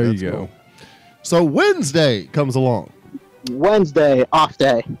 okay. There That's you go. Cool. So Wednesday comes along. Wednesday, off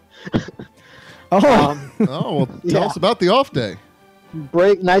day. Well, tell us about the off day.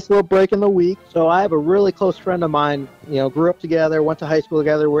 Nice little break in the week. So I have a really close friend of mine, grew up together, went to high school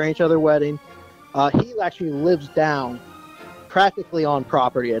together, we're in each other's wedding. He actually lives down practically on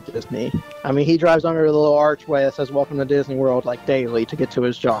property at Disney. I mean, he drives under the little archway that says "Welcome to Disney World" like daily to get to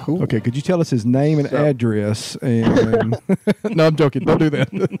his job. Cool. Okay, could you tell us his name and address? And no, I'm joking. Don't do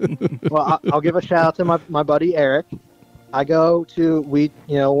that. Well, I'll give a shout out to my buddy Eric. We're going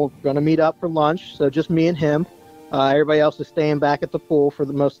to meet up for lunch, so just me and him. Everybody else is staying back at the pool for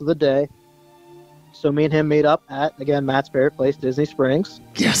the most of the day. So me and him meet up at, again, Matt's favorite place, Disney Springs.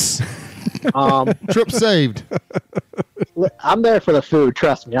 Yes. Trip saved. I'm there for the food.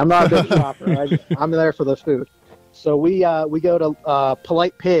 Trust me, I'm not a big shopper. I'm there for the food. So we go to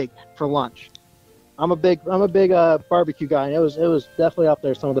Polite Pig for lunch. I'm a big barbecue guy, and it was definitely up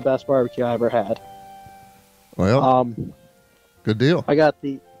there. Some of the best barbecue I ever had. Well, good deal. I got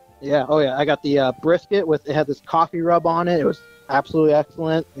the brisket it had this coffee rub on it. It was absolutely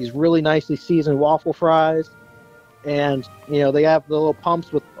excellent. These really nicely seasoned waffle fries. And, they have the little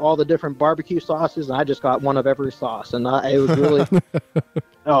pumps with all the different barbecue sauces, and I just got one of every sauce. And it was really,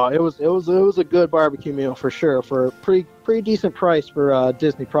 it was a good barbecue meal for sure, for a pretty decent price for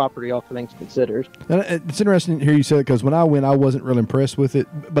Disney property, all things considered. And it's interesting to hear you say it, because when I went, I wasn't really impressed with it,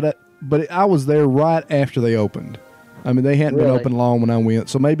 but I was there right after they opened. I mean, they hadn't been open long when I went,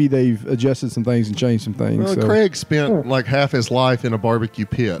 so maybe they've adjusted some things and changed some things. Well, Craig spent like half his life in a barbecue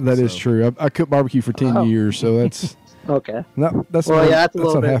pit. That is true. I cooked barbecue for 10 years, so that's okay. That's a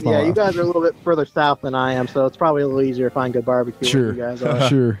little bit. Yeah, life. you guys are a little bit further south than I am, so it's probably a little easier to find good barbecue. Sure, you guys are.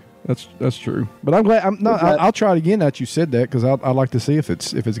 Sure. That's true. But I'm glad. I'll try it again. That you said that, because I'd like to see if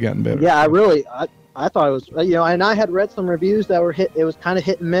it's gotten better. Yeah, I thought it was. And I had read some reviews that were it was kind of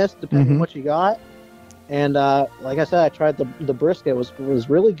hit and miss depending on what you got. And like I said, I tried the brisket. Was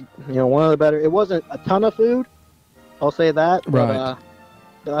really one of the better. It wasn't a ton of food, I'll say that. Right.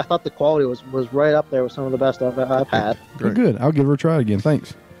 But I thought the quality was right up there with some of the best I've had. Well, good. I'll give her a try again.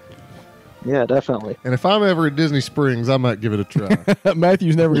 Thanks. Yeah, definitely. And if I'm ever at Disney Springs, I might give it a try.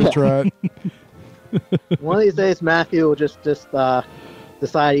 Matthew's never going to try it. One of these days, Matthew will just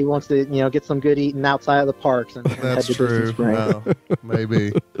decide he wants to, get some good eating outside of the parks and head That's to Disney true. Springs. No,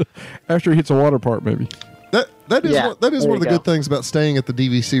 maybe. After he hits a water park, maybe. That is Yeah, one, that is there one of you the go. good things about staying at the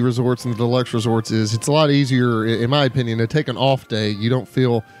DVC resorts and the deluxe resorts is it's a lot easier, in my opinion, to take an off day. You don't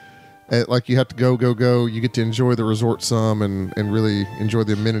feel like you have to go. You get to enjoy the resort some and really enjoy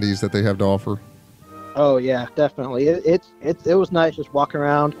the amenities that they have to offer. Oh yeah, definitely. It was nice just walking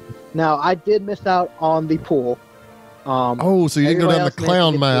around. Now I did miss out on the pool. Oh, so you didn't go everybody down the else managed to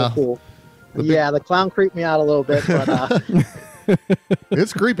clown get to the mouth. pool. The big- Yeah, the clown creeped me out a little bit, but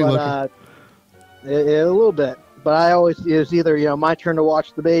It's creepy looking. a little bit. But I always it was either my turn to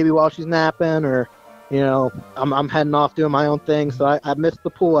watch the baby while she's napping, or I'm heading off doing my own thing. So I missed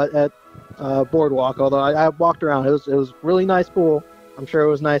the pool at Boardwalk. Although I walked around, it was really nice pool. I'm sure it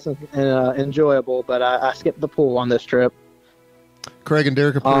was nice and enjoyable. But I skipped the pool on this trip. Craig and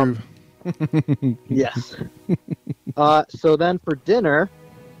Derek approve. Yes. So then for dinner,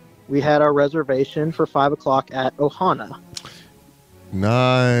 we had our reservation for 5 o'clock at Ohana.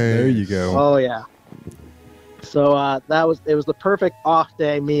 Nice. There you go. Oh yeah. So it was the perfect off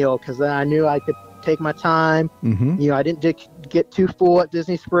day meal because then I knew I could take my time. Mm-hmm. I didn't get too full at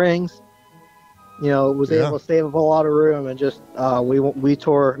Disney Springs. Was Yeah. able to save a lot of room and just we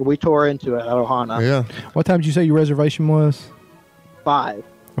tore into it at Ohana. Yeah. What time did you say your reservation was? 5.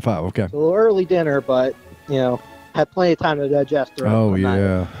 5, okay. So a little early dinner, but had plenty of time to digest. throughout Oh, the night.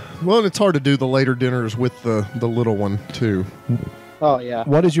 yeah. Well, and it's hard to do the later dinners with the little one too. Oh yeah.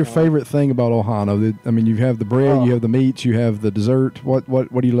 What is your favorite thing about Ohana? You have the bread, you have the meats, you have the dessert. What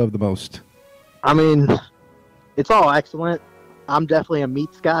do you love the most? I mean, it's all excellent. I'm definitely a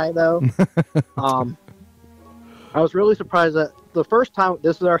meats guy, though. I was really surprised that the first time,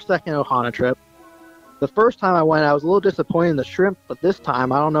 this is our second Ohana trip. The first time I went, I was a little disappointed in the shrimp, but this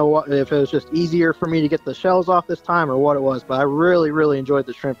time, I don't know if it was just easier for me to get the shells off this time or what it was, but I really, really enjoyed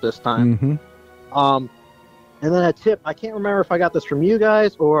the shrimp this time. Mm-hmm. And then a tip, I can't remember if I got this from you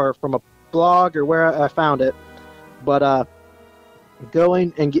guys or from a blog or where I found it, but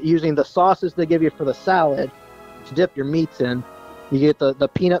going and using the sauces they give you for the salad to dip your meats in. You get the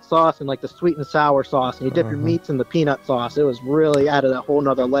peanut sauce and like the sweet and sour sauce, and you dip your meats in the peanut sauce. It was really added a whole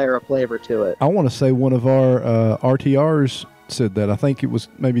nother layer of flavor to it. I want to say one of our RTRs said that. I think it was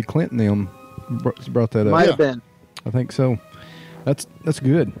maybe Clinton them brought that up. Might have been. I think so. That's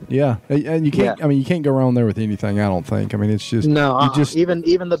good. Yeah, and you can't. Yeah. You can't go wrong there with anything. I don't think. It's just No, You just even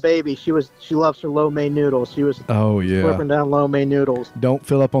the baby, she loves her lo mein noodles. She was yeah. slurping down lo mein noodles. Don't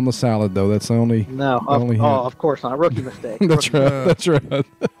fill up on the salad though. That's the only. No, Only hint. of course not. Rookie mistake. That's Rookie right. That's right.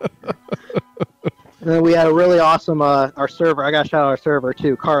 And then we had a really awesome our server. I got to shout out our server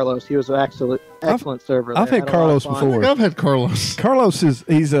too, Carlos. He was an excellent server. I've there. had a lot of Carlos fun. before. I've had Carlos. Carlos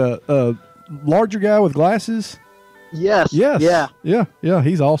he's a larger guy with glasses. Yes. Yes. Yeah.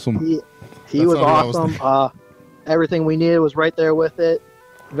 He's awesome. He That's was not what I was awesome. Everything we needed was right there with it.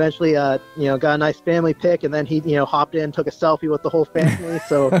 Eventually, got a nice family pic, and then he, hopped in, took a selfie with the whole family.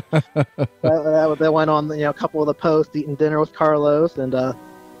 So that went on, a couple of the posts, eating dinner with Carlos, and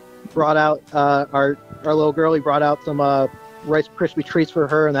brought out our little girl. He brought out some Rice Krispie treats for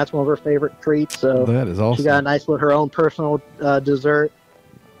her, and that's one of her favorite treats. So That is awesome. she got a nice little her own personal dessert.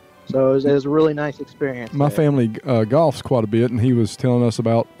 So it was a really nice experience. My there. family golfs quite a bit, and he was telling us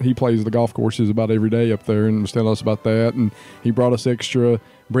about, he plays the golf courses about every day up there, and was telling us about that. And he brought us extra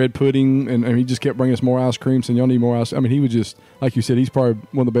bread pudding, and he just kept bringing us more ice cream, saying, y'all need more ice. He was just, like you said, he's probably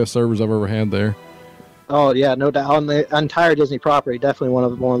one of the best servers I've ever had there. Oh yeah, no doubt. On the entire Disney property, definitely one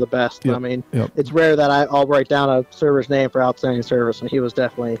of the best. Yep, yep. It's rare that I'll write down a server's name for outstanding service, and he was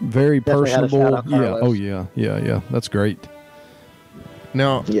definitely Very Definitely had a personable. shout-out, Yeah. Carlos. Oh, yeah. That's great.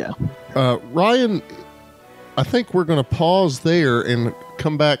 Now, yeah. Ryan, I think we're going to pause there and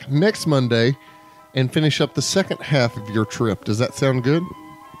come back next Monday and finish up the second half of your trip. Does that sound good?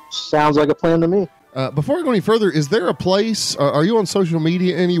 Sounds like a plan to me. Before I go any further, is there a place, are you on social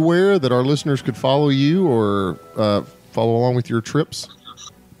media anywhere that our listeners could follow you or follow along with your trips?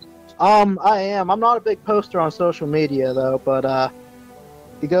 I am. I'm not a big poster on social media though, but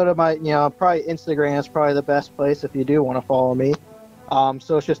you go to my, probably Instagram is probably the best place if you do want to follow me.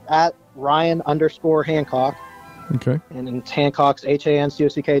 So it's just at Ryan_Hancock. Okay. And it's Hancock's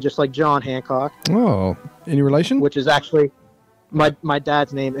HANCOCK, just like John Hancock, Oh, any relation? which is actually my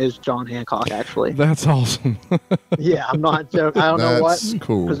dad's name is John Hancock, actually. That's awesome. Yeah, I'm not joking. I don't know what That's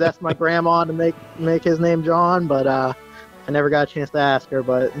cool. possessed my grandma to make his name John, but I never got a chance to ask her.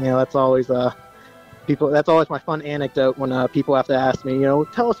 But that's always people. That's always my fun anecdote when people have to ask me,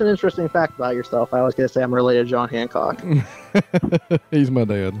 tell us an interesting fact about yourself. I always get to say I'm related to John Hancock. He's my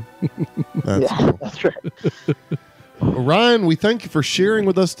dad. That's Yeah, cool. that's right. Well, Ryan, we thank you for sharing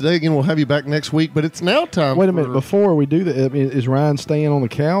with us today. Again, we'll have you back next week, but it's now time. Wait a minute. Before we do that, I mean, is Ryan staying on the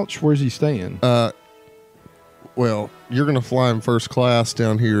couch? Where's he staying? Well, you're going to fly him first class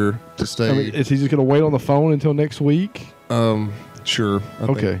down here to stay. I mean, is he just going to wait on the phone until next week? Sure.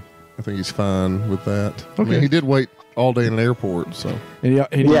 Okay. I think he's fine with that. I Okay. mean, he did wait all day in an airport, so. And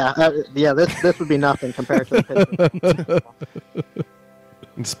This would be nothing compared to the Pistons.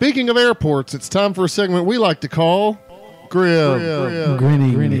 And speaking of airports, it's time for a segment we like to call Grim.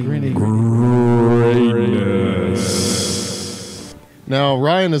 Grinning. Now,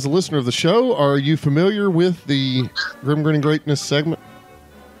 Ryan, as a listener of the show, are you familiar with the Grim Grinning Greatness segment?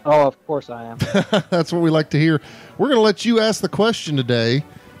 Oh, of course I am. That's what we like to hear. We're going to let you ask the question today,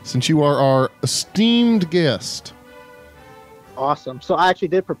 since you are our esteemed guest. Awesome. So I actually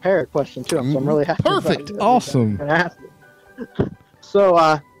did prepare a question too, so I'm really happy. Perfect. About it. Awesome. And ask it. So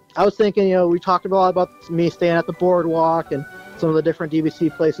I was thinking, we talked a lot about me staying at the boardwalk and some of the different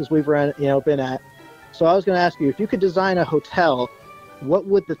DVC places we've been at. So I was going to ask you, if you could design a hotel, what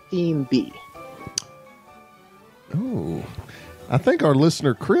would the theme be? Oh, I think our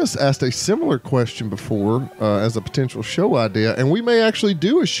listener Chris asked a similar question before as a potential show idea, and we may actually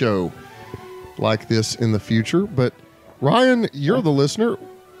do a show like this in the future. But Ryan, you're the listener.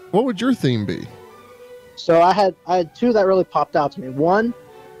 What would your theme be? So I had two that really popped out to me. One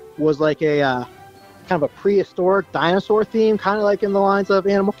was like a kind of a prehistoric dinosaur theme, kind of like in the lines of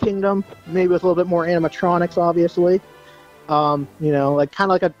Animal Kingdom, maybe with a little bit more animatronics, obviously. Like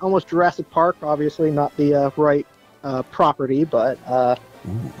kind of like almost Jurassic Park, obviously not the right property, but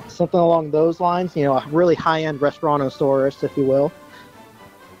something along those lines. A really high-end restaurantosaurus, if you will.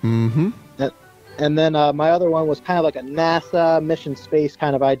 Mm-hmm. And then my other one was kind of like a NASA mission space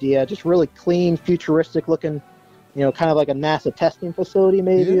kind of idea, just really clean, futuristic looking, kind of like a NASA testing facility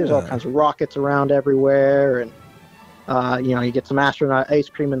maybe. Yeah. There's all kinds of rockets around everywhere, and you get some astronaut ice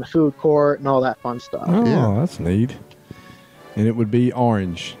cream in the food court and all that fun stuff. Oh, Yeah. that's neat. And it would be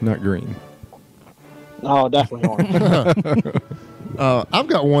orange, not green. Oh, definitely orange. I've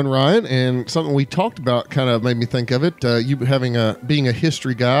got one, Ryan, and something we talked about kind of made me think of it. You being a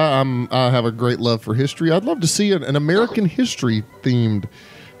history guy, I have a great love for history. I'd love to see an American history themed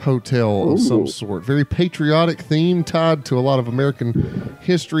hotel of some sort. Very patriotic theme tied to a lot of American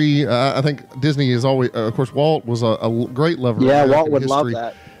history. I think Disney is always, of course, Walt was a great lover. Yeah, of American Walt would love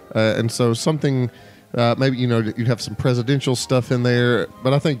history. that. And so something, maybe, you'd have some presidential stuff in there.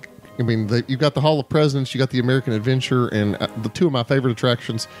 But I think, you've got the Hall of Presidents, you got the American Adventure, and the two of my favorite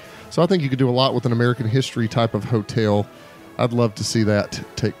attractions. So I think you could do a lot with an American history type of hotel. I'd love to see that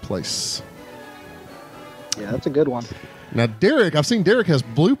take place. Yeah, that's a good one. Now, Derek, I've seen Derek has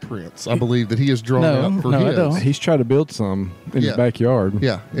blueprints, I believe, that he has drawn out for I his. don't. He's tried to build some in Yeah. his backyard.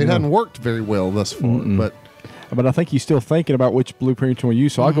 Yeah, it hadn't worked very well thus far, but But I think he's still thinking about which blueprint you want to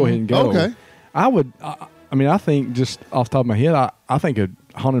use, so I'll go ahead and go. Okay. I think just off the top of my head, I think a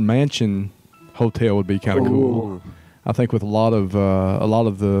Haunted Mansion hotel would be kind of cool. I think with a lot of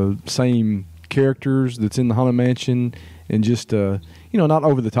the same characters that's in the Haunted Mansion, and just not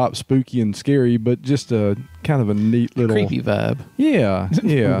over the top spooky and scary, but just a kind of a neat little Creepy vibe. Yeah,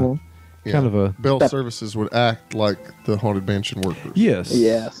 yeah. Mhm. yeah, Kind of a Bell Services would act like the Haunted Mansion workers. yes,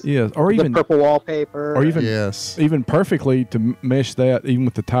 Yes. or The even purple wallpaper. or even Yes. even perfectly to mesh that even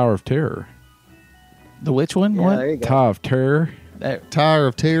with the Tower of Terror. The which one? Yeah, What? there you go. Tower of Terror. Tower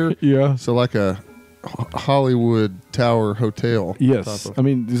of Terror. Yeah. So like a Hollywood Tower Hotel. Yes. type of- I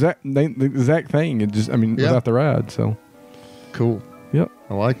mean, the exact thing. It just, Yeah. without the ride. So, Cool. yep.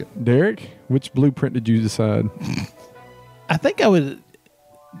 I like it. Derek, which blueprint did you decide? I think I would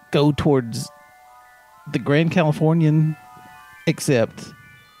go towards the Grand Californian, except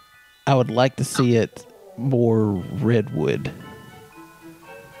I would like to see it more redwood.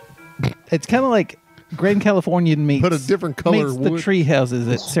 It's kind of like Grand Californian meets Put a different color meets the wood. tree houses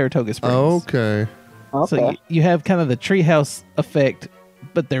at Saratoga Springs. Okay. Okay. So you have kind of the treehouse effect,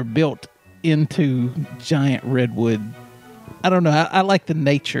 but they're built into giant redwood. I don't know. I like the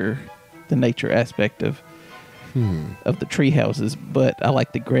nature aspect of the tree houses, but I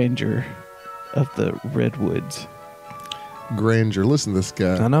like the grandeur of the redwoods. Grandeur. Listen to this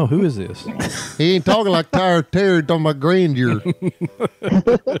guy. I know. Who is this? He ain't talking like Tower of Terror, he's talking about grandeur.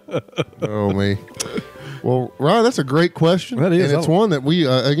 Oh, me. Well, Ryan, that's a great question. That is. And it's one that we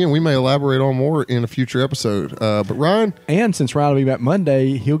may elaborate on more in a future episode. But Ryan, And since Ryan will be back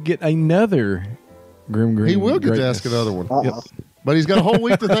Monday, he'll get another Grim Green. he will get to Greatness. ask another one. Uh-oh. Yep. but he's got a whole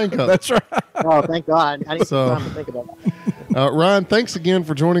week to think of. That's right. Oh, thank God! I need So- some time to think about that. Ryan, thanks again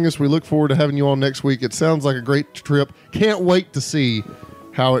for joining us. We look forward to having you on next week. It sounds like a great trip. Can't wait to see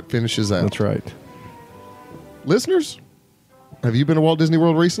how it finishes out. That's right. Listeners, have you been to Walt Disney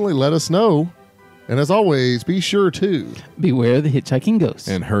World recently? Let us know. And as always, be sure to Beware the hitchhiking ghosts.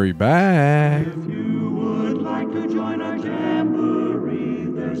 And hurry back. If you would like to join our jamboree,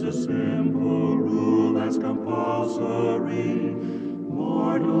 there's a simple rule that's compulsory.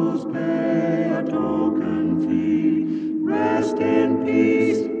 Mortals pay a token fee. Rest in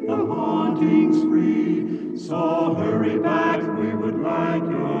peace, the haunting's free. So hurry back, we would like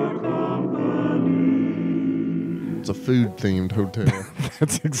your company. it's a food themed hotel.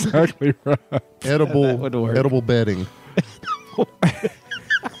 That's exactly right. Edible That would work. edible bedding.